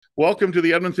welcome to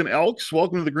the Edmonton Elks.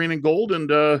 Welcome to the Green and Gold.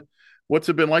 And what's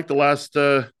it been like the last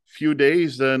few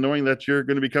days, knowing that you're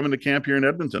going to be coming to camp here in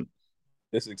Edmonton?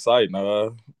 It's exciting.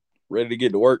 Ready to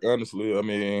get to work. Honestly, I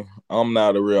mean, I'm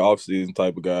not a real off season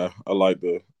type of guy.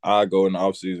 I go in the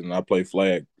off season and I play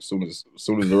flag as soon as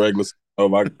the regular season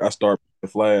over, I start the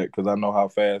flag because I know how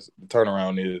fast the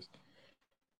turnaround is.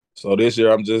 So this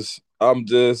year I'm just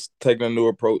taking a new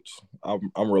approach.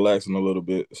 I'm relaxing a little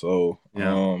bit. So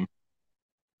Yeah,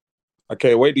 I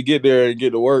can't wait to get there and get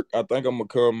to work. I think I'm gonna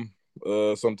come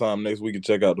sometime next week and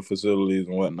check out the facilities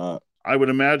and whatnot. I would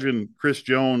imagine Chris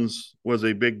Jones was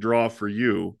a big draw for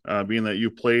you, being that you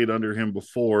played under him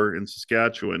before in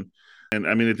Saskatchewan. And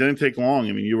I mean, it didn't take long.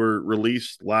 I mean, you were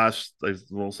released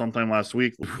sometime last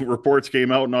week. Reports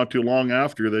came out not too long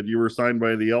after that you were signed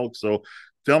by the Elks. So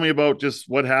tell me about just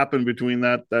what happened between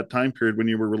that time period when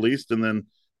you were released and then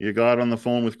you got on the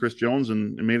phone with Chris Jones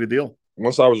and made a deal.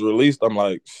 Once I was released, I'm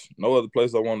like, no other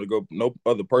place I want to go, no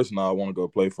other person I want to go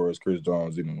play for is Chris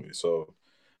Jones anyway. So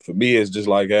for me, it's just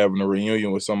like having a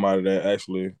reunion with somebody that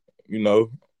actually, you know,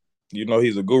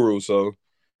 he's a guru, so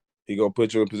he gonna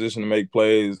put you in position to make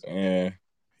plays, and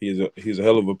he's a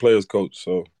hell of a players coach.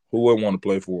 So who wouldn't want to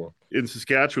play for him? In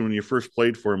Saskatchewan, when you first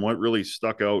played for him, what really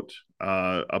stuck out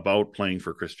about playing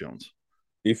for Chris Jones?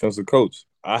 Defensive coach.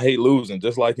 I hate losing,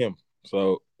 just like him.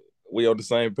 So we on the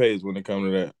same page when it comes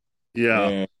to that. Yeah,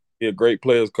 And he a great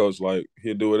players coach. Like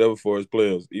he'll do whatever for his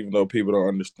players, even though people don't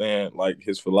understand like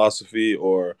his philosophy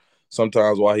or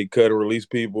sometimes why he cut and release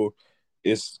people.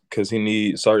 It's because he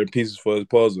needs certain pieces for his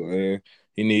puzzle, and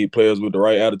he need players with the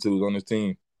right attitudes on his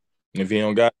team. And if he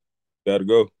don't got, got to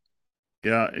go.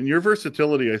 yeah, and your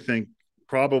versatility, I think,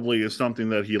 probably is something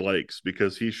that he likes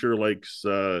because he sure likes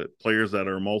players that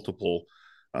are multiple.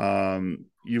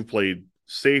 You've played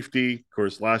safety, of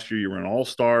course. Last year you were an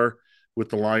all-star with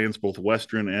the Lions, both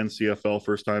Western and CFL,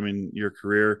 first time in your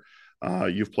career.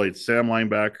 You've played Sam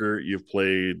linebacker. You've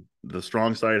played the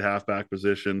strong side halfback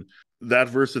position. That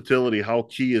versatility, how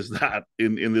key is that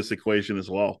in this equation as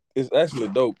well? It's actually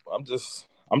dope. I'm just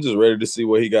ready to see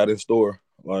what he got in store.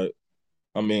 Like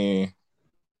I mean,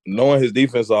 knowing his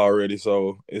defense already,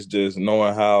 so it's just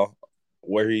knowing how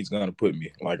where he's gonna put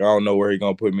me. Like I don't know where he's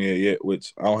gonna put me at yet,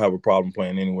 which I don't have a problem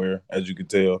playing anywhere, as you can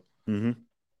tell. Mm-hmm.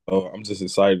 So I'm just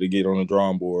excited to get on the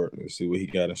drawing board and see what he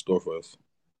got in store for us.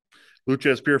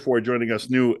 Lucas Peerfoy joining us,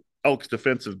 new Elks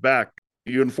defensive back.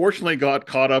 You unfortunately got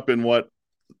caught up in what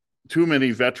too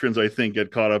many veterans, I think,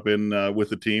 get caught up in with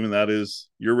the team, and that is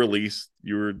your release.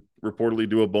 You were reportedly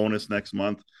due a bonus next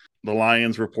month. The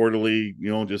Lions reportedly,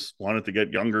 just wanted to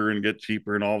get younger and get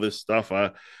cheaper and all this stuff.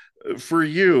 For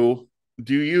you,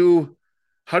 do you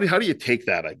how do you take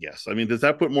that? I guess. I mean, does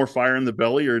that put more fire in the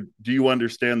belly, or do you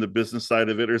understand the business side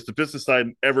of it, or is the business side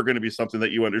ever going to be something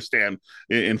that you understand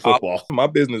in football? My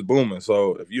business booming,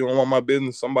 so if you don't want my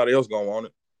business, somebody else gonna want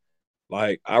it.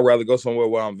 Like I'd rather go somewhere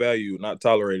where I'm valued, not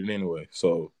tolerated anyway.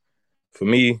 So for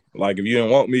me, like if you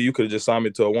didn't want me, you could have just signed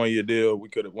me to a 1 year deal. We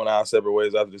could have went our separate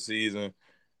ways after the season.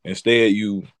 Instead,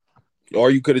 you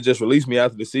could have just released me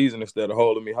after the season instead of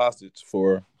holding me hostage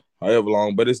for however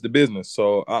long. But it's the business,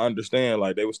 so I understand.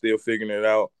 Like they were still figuring it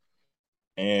out,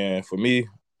 and for me,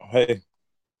 hey,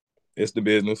 it's the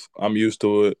business. I'm used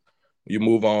to it. You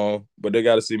move on, but they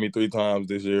got to see me 3 times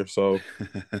this year, so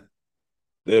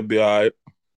they'll be all right.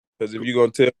 Because if you're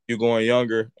gonna tell me you're going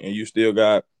younger and you still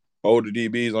got older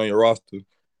DBs on your roster,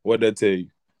 what that tell you?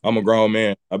 I'm a grown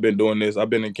man. I've been doing this.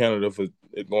 I've been in Canada for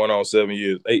going on 7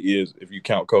 years, 8 years if you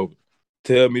count COVID.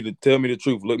 Tell me the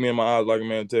truth. Look me in my eyes like a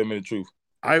man. And tell me the truth.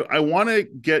 I want to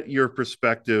get your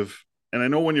perspective, and I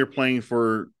know when you're playing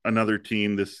for another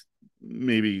team, this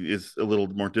maybe is a little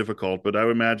more difficult, but I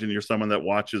would imagine you're someone that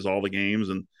watches all the games.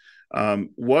 And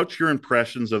what's your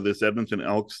impressions of this Edmonton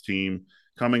Elks team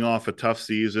coming off a tough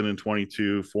season in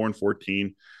 22,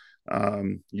 4-14?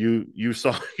 You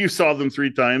saw you saw them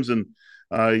 3 times, and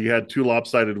you had 2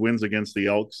 lopsided wins against the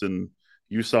Elks, and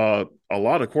you saw a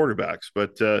lot of quarterbacks.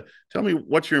 But tell me,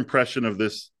 what's your impression of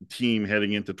this team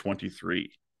heading into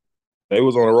 23? They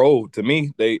was on a roll. To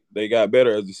me, they got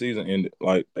better as the season ended.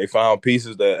 Like they found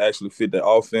pieces that actually fit their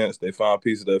offense. They found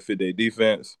pieces that fit their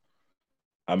defense.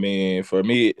 I mean, for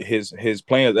me, his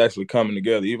plans actually coming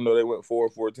together. Even though they went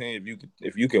 4-14,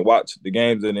 if you can watch the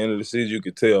games at the end of the season, you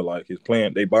could tell like his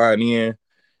plan. They buying in,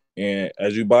 and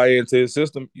as you buy into his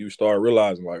system, you start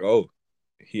realizing like, oh,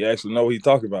 he actually know what he's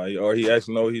talking about, or he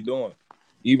actually know what he's doing.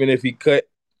 Even if he cut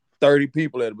 30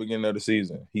 people at the beginning of the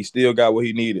season, he still got what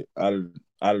he needed out of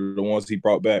the ones he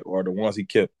brought back or the ones he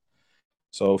kept.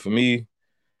 So for me,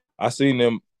 I seen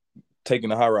them taking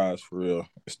the high rise for real.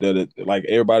 Instead of like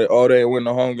everybody, oh, they win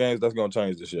the home games. That's gonna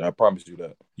change this year. I promise you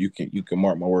that. You can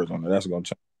mark my words on that. That's gonna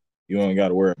change. You ain't got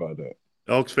to worry about that.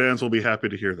 Elks fans will be happy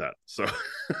to hear that. So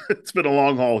it's been a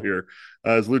long haul here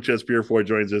as Loucheiz Purifoy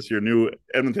joins us here, new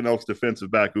Edmonton Elks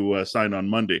defensive back who signed on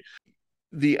Monday.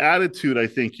 The attitude I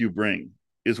think you bring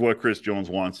is what Chris Jones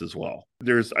wants as well.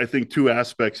 There's, I think, two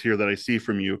aspects here that I see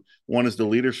from you. One is the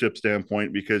leadership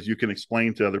standpoint, because you can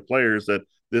explain to other players that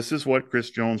this is what Chris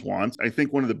Jones wants. I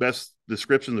think one of the best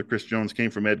descriptions of Chris Jones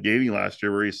came from Ed Gainey last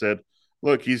year, where he said,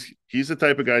 look, he's the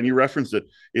type of guy, and you referenced it.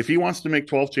 If he wants to make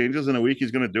 12 changes in a week,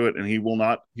 he's going to do it, and he will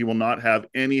not have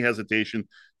any hesitation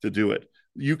to do it.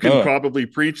 You can probably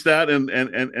preach that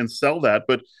and sell that,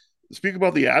 but speak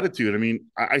about the attitude. I mean,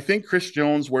 I think Chris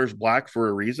Jones wears black for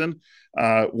a reason.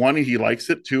 One, he likes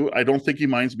it. Two, I don't think he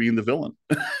minds being the villain.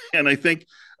 And I think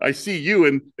I see you,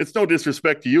 and it's no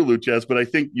disrespect to you, Loucheiz, but I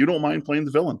think you don't mind playing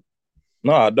the villain.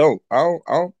 No, I don't. I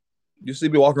don't. You see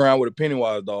me walking around with a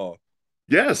Pennywise doll.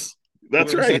 Yes,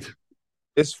 that's right.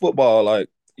 It's football. Like,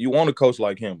 you want a coach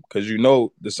like him because you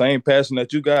know the same passion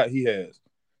that you got, he has.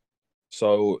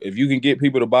 So if you can get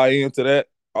people to buy into that,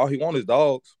 all he wants is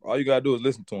dogs. All you gotta do is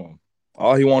listen to him.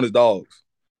 All he wants is dogs.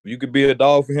 If you could be a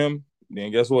dog for him,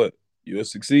 then guess what? You'll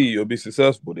succeed. You'll be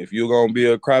successful. If you're gonna be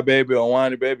a crybaby or a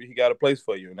whiny baby, he got a place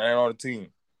for you, and that ain't on the team.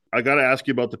 I got to ask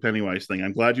you about the Pennywise thing.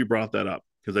 I'm glad you brought that up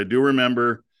because I do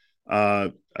remember.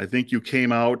 I think you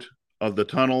came out of the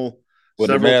tunnel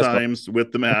several times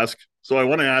with the mask. So I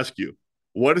want to ask you,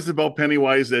 what is it about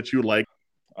Pennywise that you like?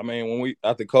 I mean, when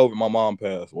after COVID, my mom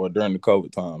passed, or during the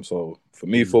COVID time. So for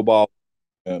me, football,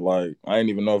 and like I didn't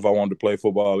even know if I wanted to play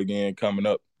football again coming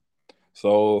up.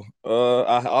 So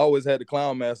I always had the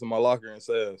clown mask in my locker in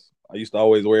SAS. I used to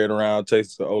always wear it around,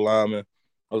 chase the O-lineman.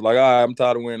 I was like, all right, I'm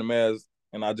tired of wearing the mask.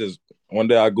 And one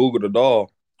day I Googled a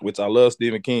doll, which I love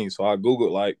Stephen King. So I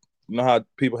Googled, like, you know how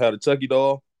people had a Chucky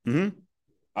doll? Mm-hmm.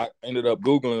 I ended up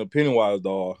Googling a Pennywise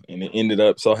doll, and it ended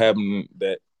up so happening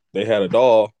that they had a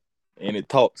doll and it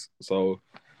talks. So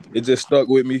it just stuck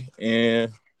with me.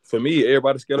 And for me,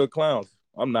 everybody's scared of clowns.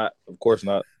 I'm not, of course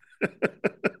not.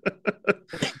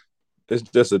 It's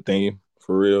just a theme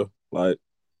for real. Like,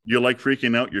 you like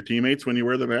freaking out your teammates when you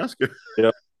wear the mask?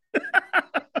 Yeah.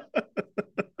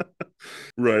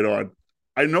 Right on.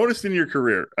 I noticed in your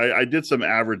career, I did some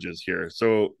averages here.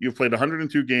 So you've played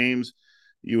 102 games.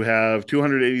 You have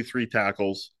 283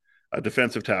 tackles,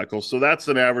 defensive tackles. So that's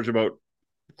an average about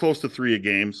close to 3 a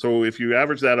game. So if you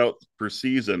average that out per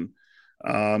season,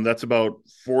 that's about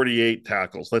 48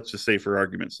 tackles, let's just say for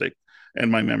argument's sake,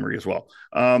 and my memory as well.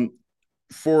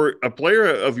 For a player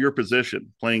of your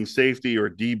position, playing safety or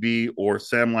DB or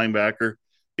Sam linebacker,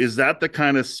 is that the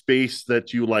kind of space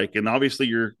that you like? And obviously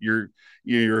you're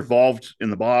involved in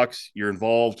the box, you're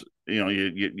involved,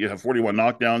 you have 41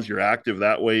 knockdowns, you're active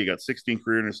that way, you got 16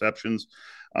 career interceptions.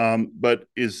 But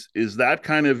is that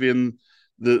kind of in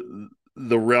the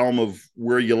realm of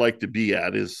where you like to be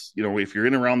at? Is, if you're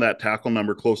in around that tackle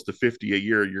number close to 50 a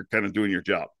year, you're kind of doing your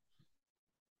job.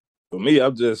 For me, I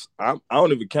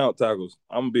don't even count tackles.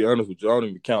 I'm gonna be honest with you. I don't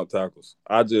even count tackles.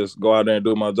 I just go out there and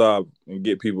do my job and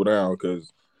get people down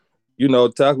because,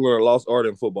 tackling are a lost art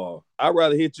in football. I'd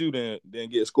rather hit you than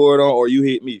get scored on or you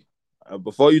hit me.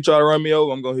 Before you try to run me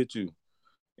over, I'm gonna hit you.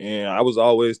 And I was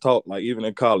always taught, like even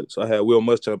in college, I had Will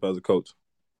Muschamp as a coach.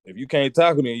 If you can't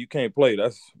tackle, then you can't play.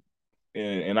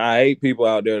 And I hate people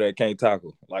out there that can't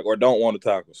tackle, like, or don't want to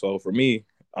tackle. So for me,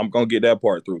 I'm gonna get that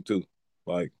part through too.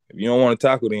 Like, if you don't want to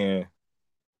tackle, then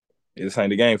this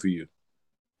ain't the game for you.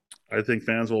 I think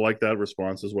fans will like that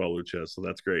response as well, Loucheiz. So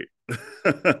that's great.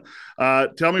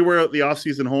 Tell me where the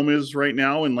offseason home is right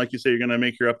now. And like you say, you're going to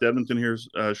make your up to Edmonton here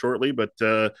shortly. But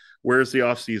where's the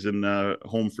offseason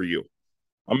home for you?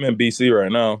 I'm in BC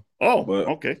right now. Oh,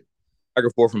 okay. Back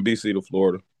and forth from BC to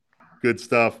Florida. Good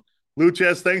stuff.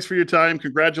 Loucheiz, thanks for your time.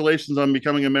 Congratulations on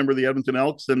becoming a member of the Edmonton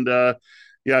Elks. And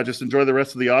just enjoy the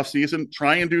rest of the offseason.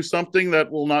 Try and do something that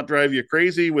will not drive you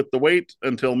crazy with the wait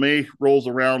until May rolls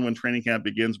around when training camp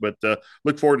begins. But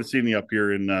look forward to seeing you up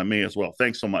here in May as well.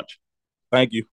 Thanks so much. Thank you.